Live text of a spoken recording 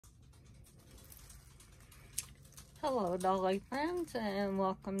Hello Dolly friends, and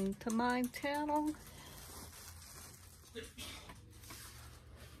welcome to my channel.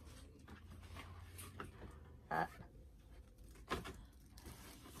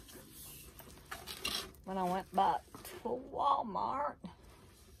 When I went back to Walmart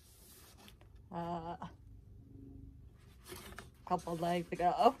a couple days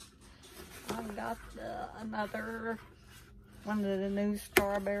ago, I got another one of the new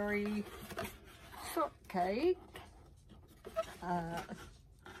strawberry shortcake.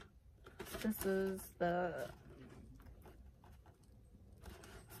 This is the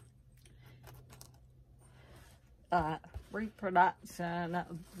reproduction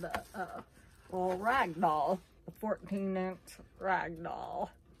of the little ragdoll, the 14-inch ragdoll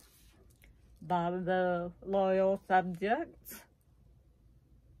by the loyal subjects.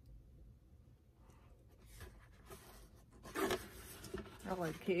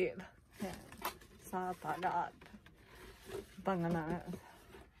 Really cute. Yeah. So I got if I'm gonna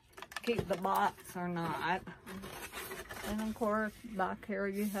keep the box or not. And of course, back here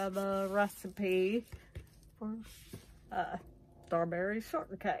you have a recipe for strawberry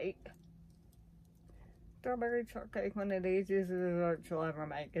shortcake. Strawberry shortcake, one of these is the dessert you'll ever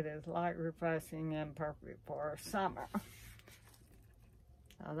make. It is light, refreshing, and perfect for summer.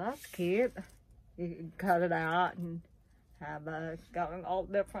 So that's cute. You can cut it out and have got in all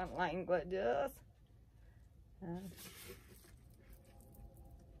different languages.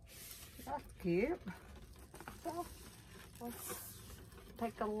 That's cute. So let's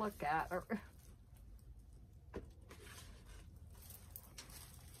take a look at her.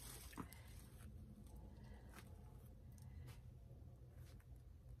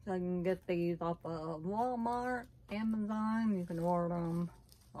 So you can get these off of Walmart, Amazon. You can order them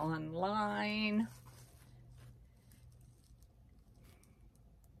online.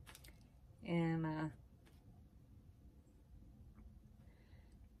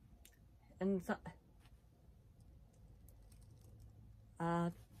 And so,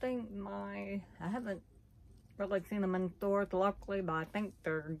 I think I haven't really seen them in stores locally, but I think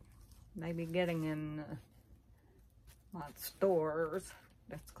they're maybe getting in my stores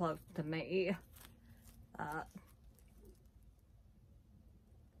that's close to me. I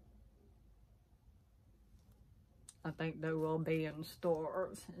think they will be in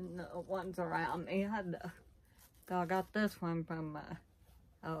stores and the ones around me. I got this one from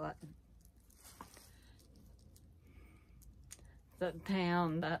the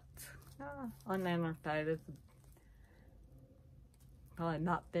town that's on the interstate. It's probably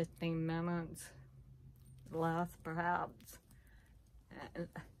about 15 minutes less, perhaps. And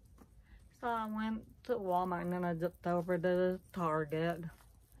so I went to Walmart and then I zipped over to Target.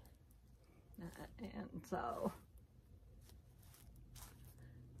 And so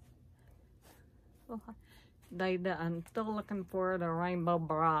I'm still looking for the Rainbow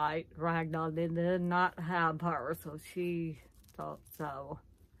Bright ragdoll. They did not have her, so she thought so.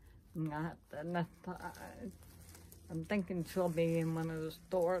 I'm thinking she'll be in one of the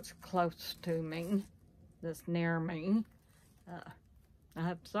stores close to me, that's near me. I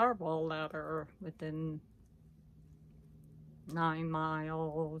have several that are within 9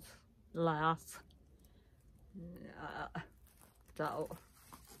 miles less. So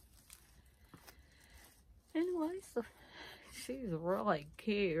anyway, so she's really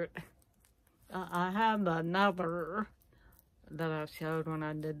cute. I have another that I showed when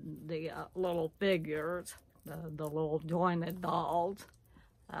I did the little figures, the little jointed dolls.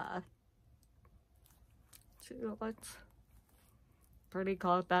 She looks pretty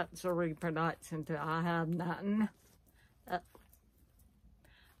close. That's a reproduction too. I have nothing. I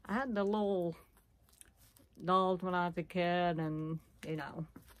had the little dolls when I was a kid, and you know,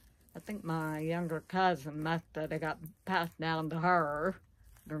 I think my younger cousin must have got passed down to her,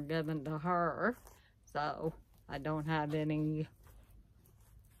 or given to her, so I don't have any.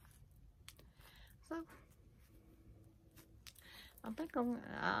 So I think I'm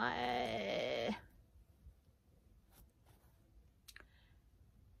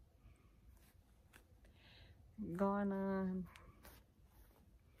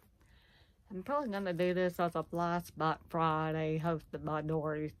probably gonna do this as a flashback Friday hosted by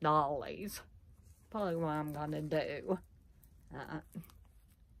DoriesDollies. Probably what I'm gonna do.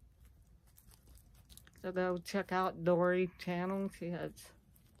 So go check out Dorie's channel. She has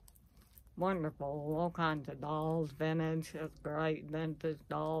wonderful, all kinds of dolls, vintage. She has great vintage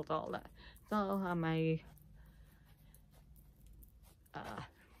dolls, all that. So I may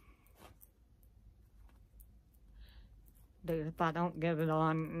if I don't get it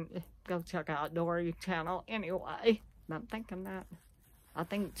on, go check out Dorie's channel anyway. I'm thinking that I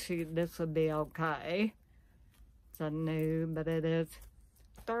think this would be okay. a new, but it is.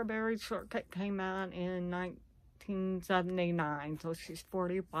 Strawberry Shortcake came out in 1979, so she's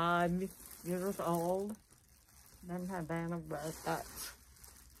 45 years old. Then her banner, but that's,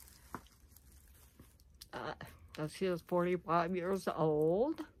 so she was 45 years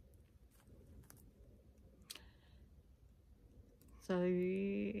old. So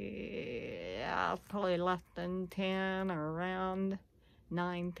yeah, probably less than 10 or around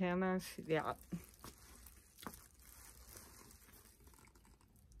 9, 10ish, yeah.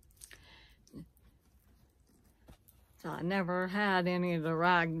 So I never had any of the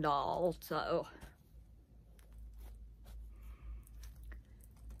rag dolls, so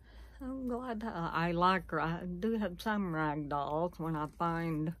I'm glad I like, I do have some rag dolls when I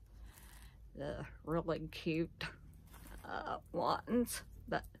find the really cute ones.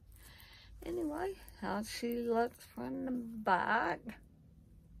 But anyway, how she looks from the back.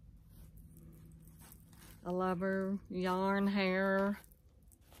 I love her yarn hair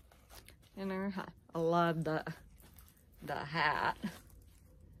and her hat. I love the hat.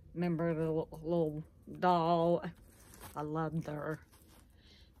 Remember the little doll? I loved her.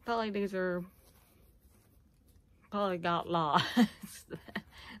 Probably these are probably got lost.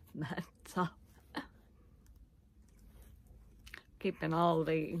 That's all. Keeping all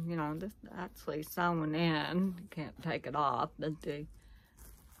the, you know, this actually sewn in. You can't take it off, but the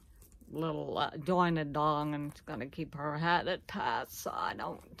little jointed dong, and it's gonna keep her hat attached so I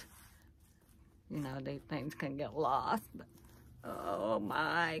don't, you know, these things can get lost. But oh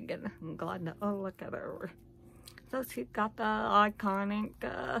my goodness, I'm glad to, oh look at her. So she's got the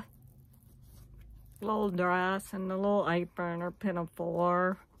iconic little dress and the little apron, her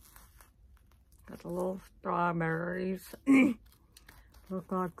pinafore. Got the little strawberries.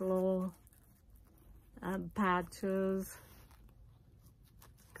 Look like little patches.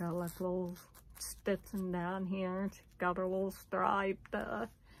 Got like little stitching down here. She's got her little striped,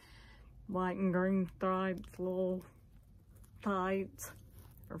 white and green stripes, little tights,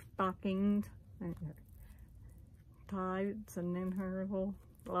 or stockings. Tights, and then her little,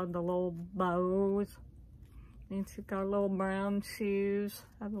 love the little bows. And she's got little brown shoes,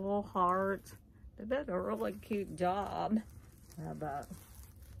 have little hearts. They did a really cute job of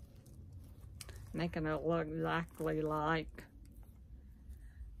making it look exactly like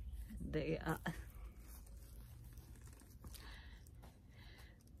the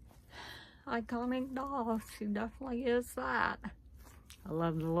iconic doll. She definitely is that. I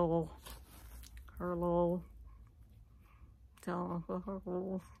love the little, her little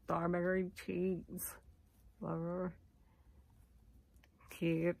strawberry cheeks. Love her.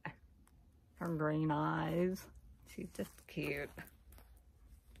 Cute. Her green eyes. She's just cute.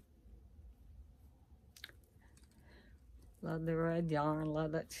 Love the red yarn.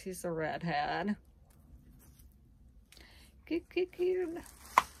 Love that she's a redhead. Cute, cute, cute.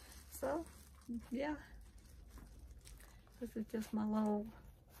 So, yeah. This is just my little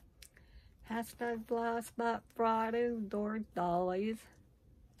hashtag Blast Back Friday with DoriesDollies.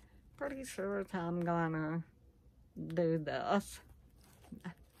 Pretty sure I'm gonna do this.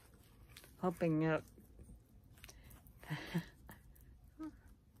 Hoping it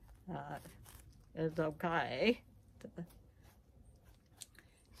is okay.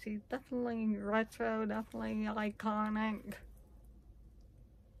 She's definitely retro, definitely iconic.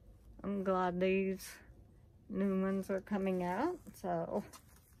 I'm glad these new ones are coming out, so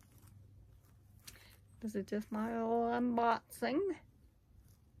this is just my little unboxing.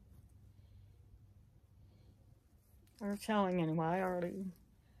 Or showing anyway, already.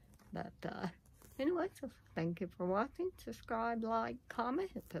 But anyway, so thank you for watching. Subscribe, like,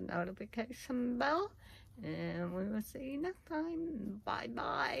 comment, hit the notification bell. And we will see you next time.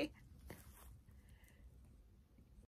 Bye-bye.